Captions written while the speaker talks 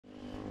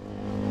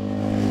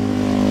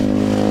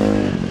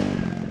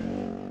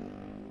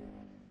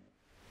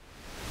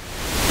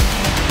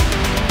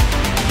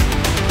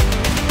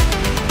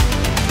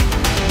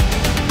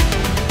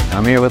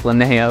I'm here with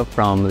Leno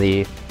from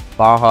the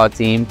Baja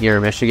team here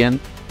in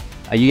Michigan.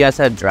 You guys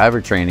had driver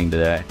training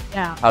today.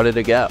 Yeah. How did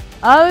it go?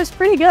 It was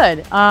pretty good.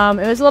 It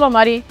was a little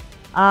muddy,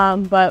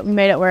 but we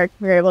made it work.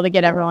 We were able to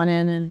get everyone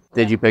in. And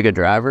Did you pick a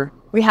driver?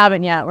 We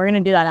haven't yet. We're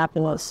going to do that after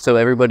this. So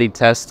everybody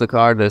tests the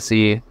car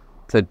to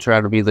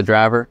try to be the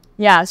driver?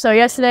 Yeah, so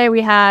yesterday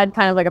we had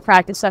kind of like a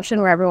practice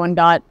session where everyone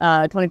got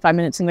 25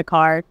 minutes in the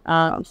car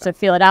to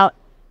feel it out.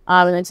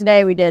 And then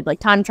today we did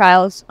like time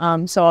trials.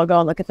 So I'll go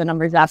and look at the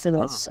numbers after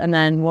this, and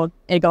then we'll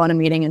go in a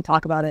meeting and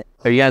talk about it.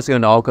 Are you guys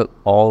going to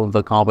all of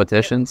the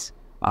competitions?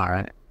 All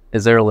right.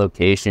 Is there a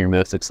location you're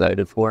most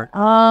excited for?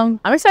 I'm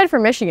excited for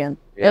Michigan.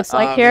 Yeah, It's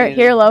like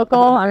here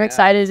local. I'm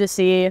excited to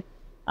see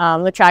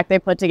the track they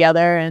put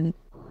together. And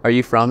Are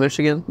you from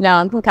Michigan? no,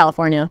 I'm from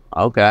California.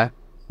 Okay.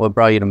 What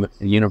brought you to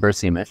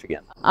University of Michigan?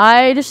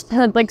 I just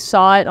had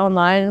saw it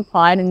online and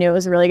applied and knew it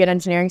was a really good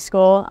engineering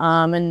school.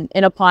 And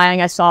in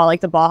applying, I saw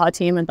the Baja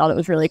team and thought it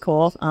was really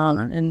cool.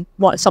 And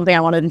something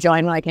I wanted to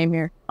join when I came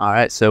here. All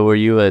right. So were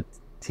you a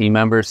team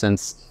member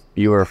since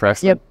you were a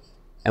freshman? Yep.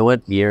 And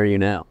what year are you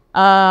now?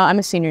 I'm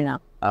a senior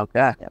now.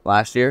 Okay. Yep.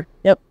 Last year?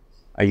 Yep.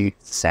 Are you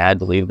sad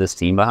to leave this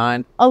team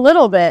behind? A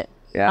little bit.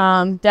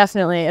 Yeah.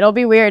 Definitely. It'll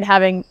be weird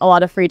having a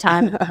lot of free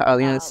time. I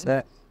was gonna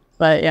say.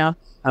 But yeah.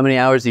 How many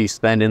hours do you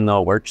spend in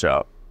the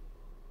workshop?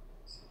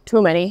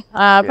 Too many.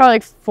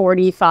 Probably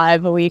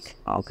 45 a week.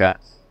 Okay.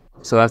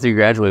 So after you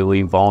graduate, will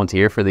you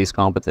volunteer for these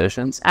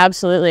competitions?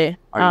 Absolutely.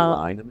 Are you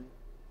lying to me?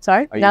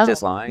 Sorry? Are you No.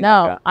 just lying?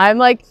 No. Okay.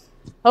 I'm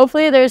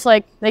hopefully there's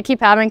they keep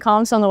having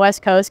comps on the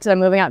West Coast because I'm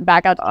moving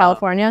back out to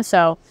California.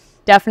 So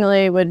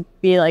definitely would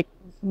be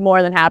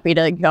more than happy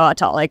to go out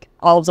to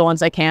all of the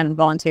ones I can and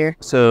volunteer.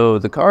 So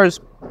the car's,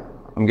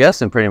 I'm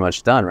guessing, pretty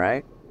much done,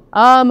 right?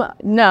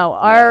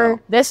 No.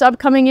 This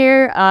upcoming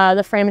year,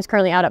 the frame is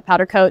currently out at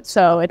powder coat,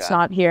 so it's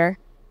not here.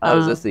 Oh,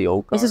 is this the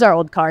old car? This is our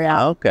old car,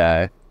 yeah.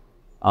 Okay.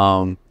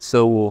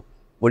 So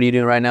what are you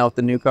doing right now with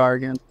the new car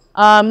again?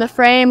 The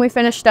frame we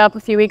finished up a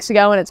few weeks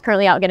ago, and it's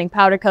currently out getting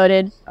powder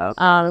coated.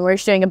 Okay. We're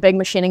just doing a big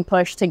machining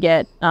push to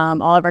get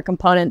all of our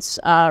components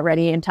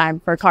ready in time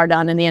for a car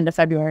done in the end of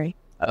February.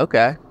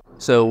 Okay.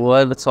 So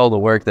what's all the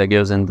work that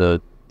goes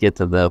into get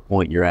to the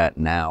point you're at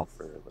now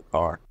for the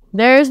car?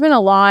 There's been a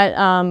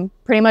lot.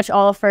 Pretty much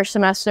all of first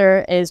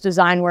semester is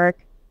design work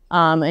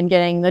and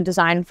getting the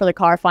design for the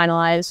car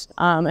finalized.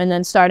 And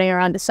then starting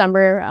around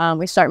December,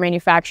 we start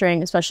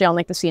manufacturing, especially on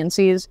the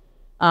CNCs,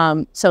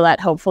 so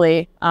that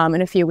hopefully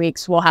in a few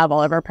weeks we'll have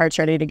all of our parts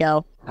ready to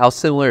go. How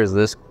similar is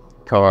this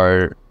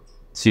car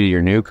to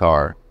your new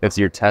car if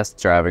you're test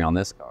driving on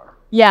this car?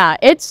 Yeah,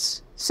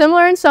 it's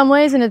similar in some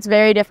ways and it's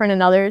very different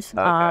in others.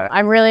 Okay.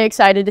 I'm really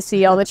excited to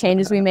see all the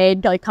changes we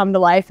made come to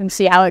life and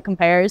see how it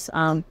compares.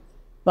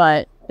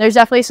 But there's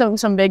definitely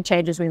some big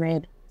changes we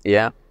made.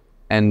 Yeah.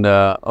 And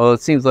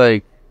it seems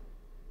like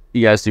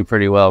you guys do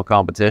pretty well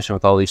competition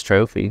with all these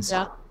trophies.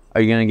 Yeah.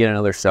 Are you gonna get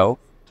another shelf?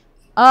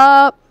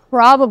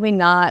 Probably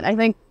not. I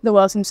think the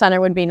Wilson Center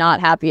would be not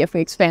happy if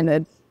we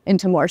expanded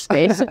into more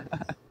space.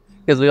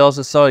 Because we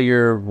also saw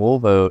your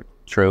Volvo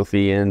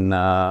trophy in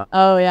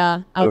oh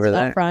yeah, over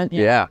there. Up front.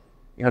 Yeah.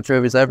 You have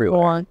trophies everywhere.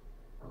 Go on.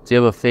 Do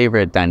you have a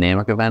favorite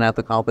dynamic event at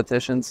the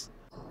competitions?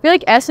 I feel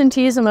like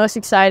S&T is the most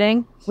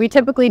exciting. We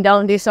typically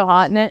don't do so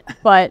hot in it,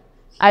 but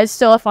it's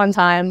still a fun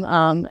time.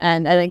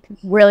 And I think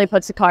really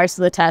puts the cars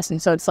to the test. And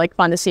so it's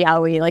fun to see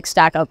how we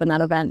stack up in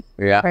that event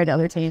compared to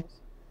other teams.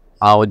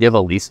 Would you have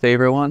a least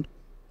favorite one?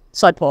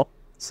 Sled pull.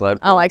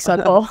 Sled pull. I like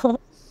sled pull.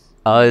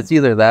 It's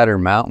either that or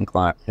mountain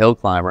climb, hill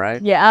climb,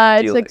 right? Yeah,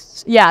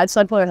 it's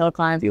sled pull or hill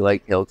climb. Do you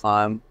like hill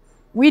climb?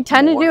 We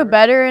tend to do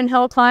better in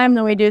hill climb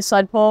than we do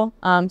sled pull.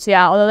 So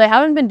yeah, although they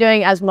haven't been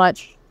doing as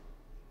much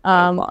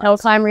hill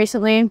climb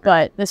recently,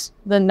 but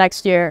the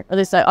next year, or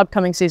this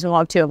upcoming season, we'll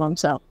have 2 of them.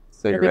 So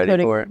you're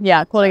ready for it?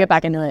 Yeah, cool to get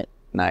back into it.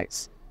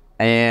 Nice.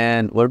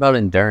 And what about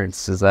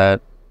endurance? Do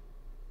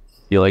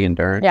you like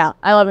endurance? Yeah,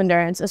 I love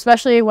endurance,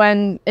 especially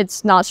when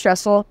it's not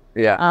stressful.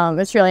 Yeah.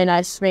 It's really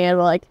nice being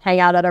able to hang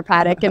out at our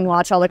paddock and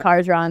watch all the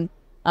cars run.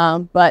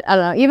 But I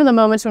don't know, even the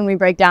moments when we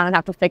break down and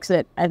have to fix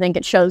it, I think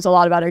it shows a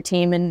lot about our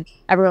team and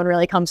everyone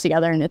really comes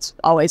together and it's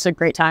always a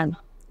great time.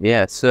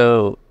 Yeah,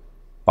 so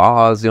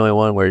Baja is the only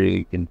one where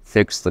you can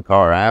fix the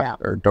car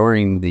after or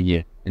during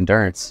the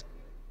endurance.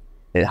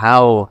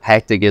 How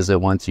hectic is it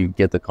once you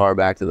get the car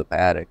back to the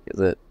paddock?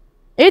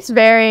 It's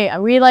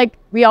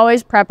we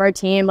always prep our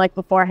team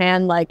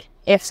beforehand,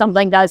 if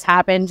something does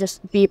happen,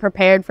 just be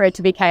prepared for it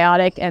to be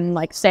chaotic and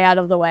stay out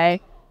of the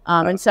way.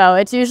 And so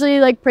it's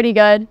usually pretty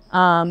good.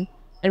 And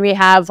we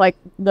have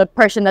the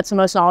person that's the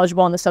most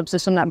knowledgeable in the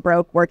subsystem that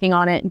broke working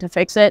on it and to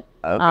fix it.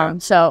 Okay.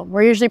 So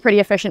we're usually pretty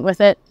efficient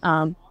with it.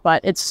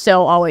 But it's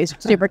still always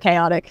super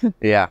chaotic.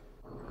 Yeah.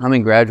 How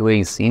many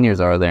graduating seniors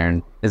are there?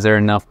 And is there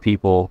enough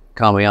people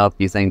coming up,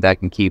 you think, that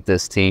can keep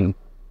this team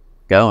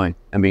going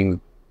and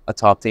being a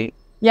top team?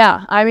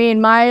 Yeah, I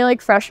mean, my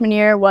freshman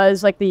year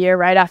was the year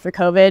right after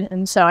COVID,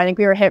 and so I think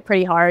we were hit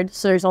pretty hard.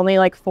 So there's only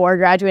 4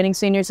 graduating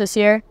seniors this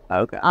year.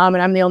 Okay. And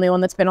I'm the only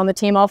one that's been on the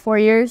team all 4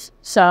 years.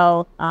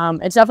 So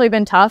it's definitely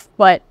been tough,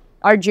 but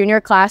our junior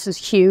class is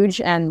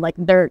huge and like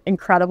they're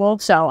incredible.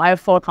 So I have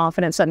full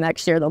confidence that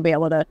next year they'll be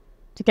able to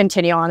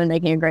continue on and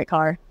making a great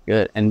car.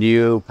 Good. And do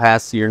you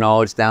pass your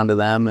knowledge down to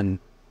them, and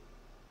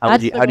how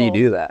do you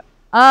do that?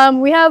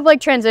 We have like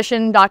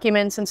transition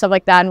documents and stuff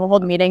like that, and we'll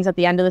hold meetings at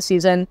the end of the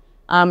season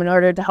in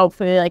order to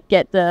hopefully like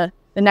get the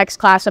next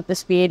class up to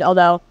speed.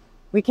 Although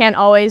we can't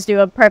always do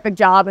a perfect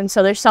job, and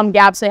so there's some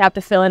gaps they have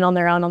to fill in on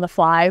their own on the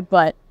fly.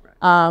 But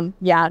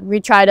yeah, we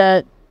try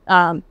to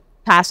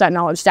pass that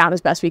knowledge down as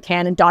best we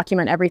can and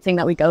document everything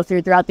that we go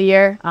throughout the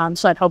year,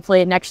 so that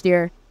hopefully next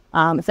year,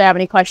 if they have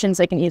any questions,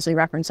 they can easily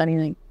reference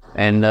anything.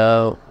 And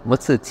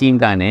what's the team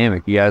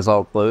dynamic? You guys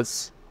all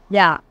close?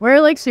 Yeah, we're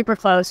like super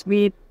close.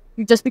 We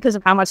just because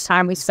of how much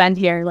time we spend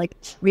here, like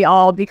we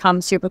all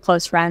become super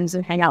close friends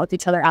and hang out with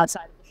each other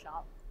outside of the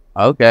shop.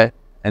 Okay.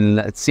 And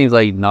it seems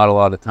like not a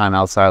lot of time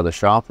outside of the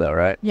shop though,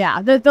 right?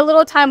 Yeah, the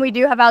little time we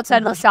do have outside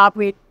of the shop,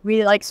 we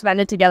like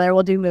spend it together.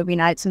 We'll do movie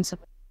nights and stuff.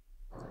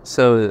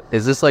 So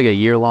is this like a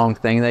year-long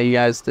thing that you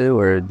guys do,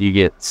 or do you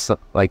get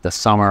like the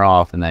summer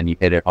off and then you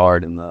hit it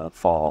hard in the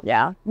fall?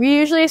 Yeah, we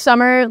usually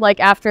summer, like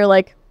after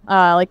like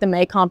the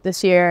May comp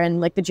this year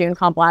and like the June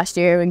comp last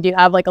year, we do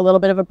have like a little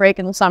bit of a break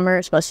in the summer,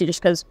 especially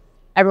just because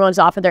everyone's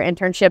off of their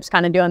internships,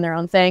 kind of doing their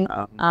own thing.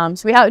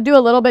 So we do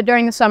a little bit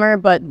during the summer,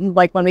 but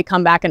like when we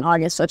come back in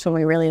August, that's when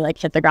we really like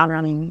hit the ground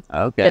running,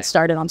 get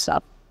started on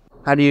stuff.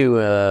 How do you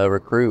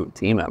recruit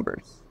team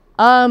members?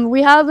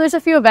 There's a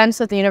few events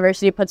that the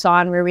university puts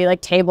on where we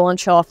like table and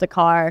show off the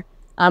car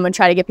and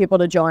try to get people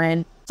to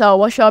join. So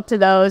we'll show up to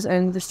those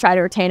and just try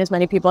to retain as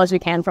many people as we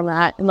can from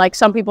that. And like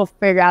some people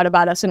figure out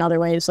about us in other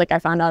ways. Like I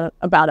found out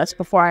about us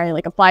before I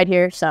like applied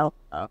here. So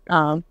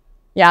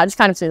yeah, just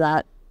kind of do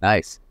that.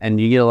 Nice.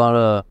 And you get a lot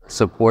of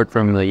support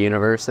from the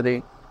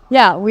university?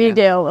 Yeah, we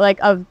do. Like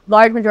a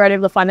large majority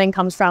of the funding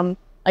comes from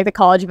like the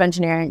College of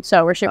Engineering.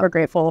 So we're super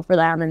grateful for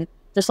them. And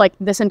just like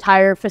this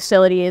entire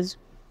facility is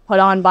put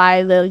on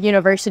by the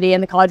university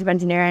and the College of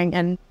Engineering,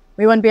 and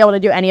we wouldn't be able to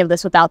do any of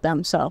this without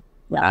them. So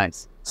yeah.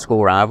 Nice.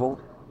 School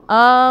rival?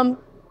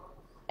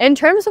 In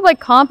terms of like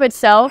comp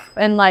itself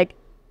and like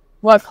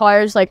what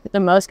car is like the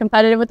most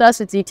competitive with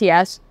us, it's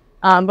ETS.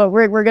 But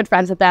we're good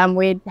friends with them.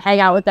 We hang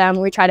out with them.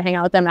 We try to hang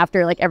out with them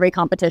after like every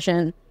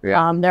competition.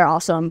 Yeah. They're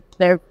awesome.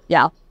 They're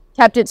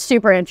kept it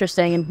super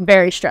interesting and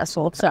very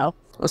stressful. So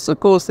what's the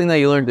coolest thing that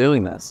you learned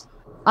doing this?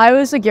 I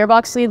was the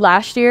gearbox lead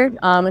last year,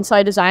 and so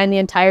I designed the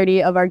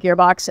entirety of our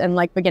gearbox and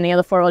like beginning of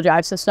the four-wheel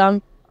drive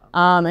system.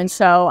 And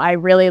so I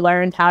really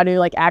learned how to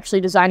like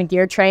actually design a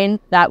gear train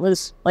that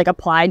was like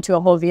applied to a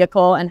whole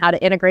vehicle and how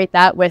to integrate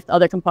that with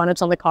other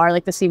components on the car,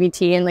 like the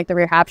CVT and like the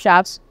rear half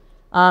shafts.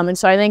 And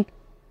so I think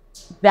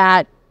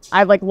that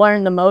I've like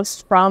learned the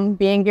most from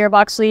being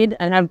gearbox lead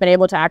and have been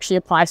able to actually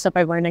apply stuff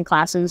I've learned in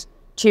classes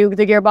to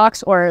the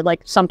gearbox, or like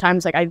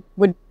sometimes like I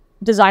would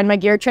design my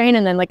gear train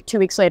and then like 2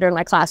 weeks later in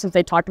my classes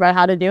they talked about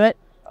how to do it.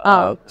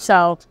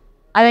 So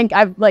I think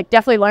I've like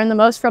definitely learned the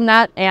most from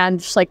that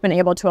and just like been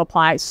able to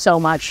apply so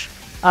much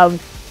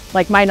of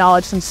like my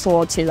knowledge from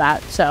school to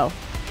that. So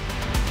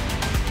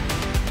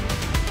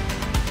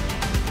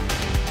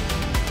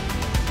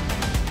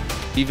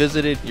we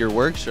visited your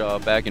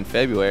workshop back in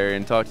February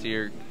and talked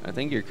to I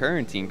think your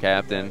current team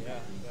captain,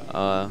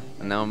 and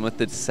now I'm with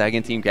the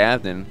second team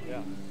captain.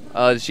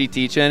 Did she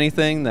teach you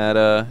anything that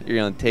you're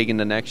going to take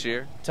into next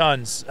year?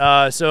 Tons.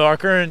 So our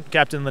current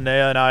captain,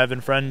 Linnea, and I have been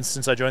friends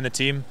since I joined the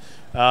team.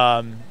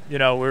 You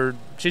know,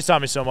 she's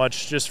taught me so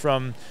much just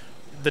from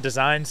the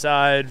design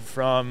side,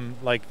 from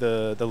like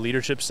the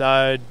leadership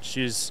side.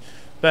 She's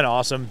been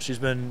awesome. She's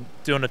been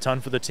doing a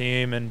ton for the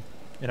team and,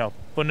 you know,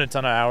 putting in a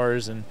ton of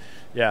hours. And,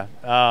 yeah,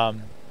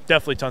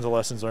 definitely tons of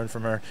lessons learned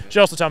from her. She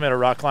also taught me how to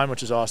rock climb,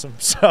 which is awesome.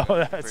 So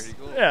that's pretty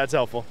cool. Yeah, it's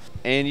helpful.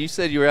 And you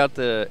said you were out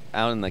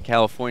in the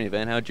California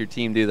event. How'd your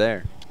team do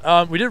there?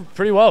 We did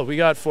pretty well. We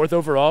got 4th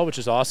overall, which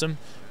is awesome.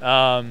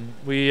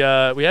 We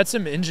had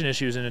some engine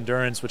issues in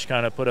endurance, which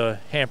kind of put a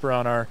hamper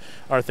on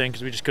our thing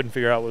because we just couldn't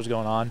figure out what was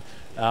going on.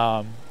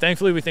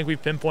 Thankfully, we think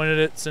we've pinpointed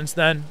it since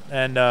then,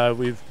 and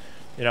we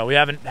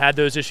haven't had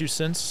those issues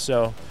since.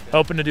 So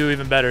hoping to do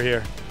even better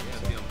here.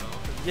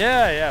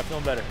 Yeah,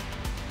 feeling better.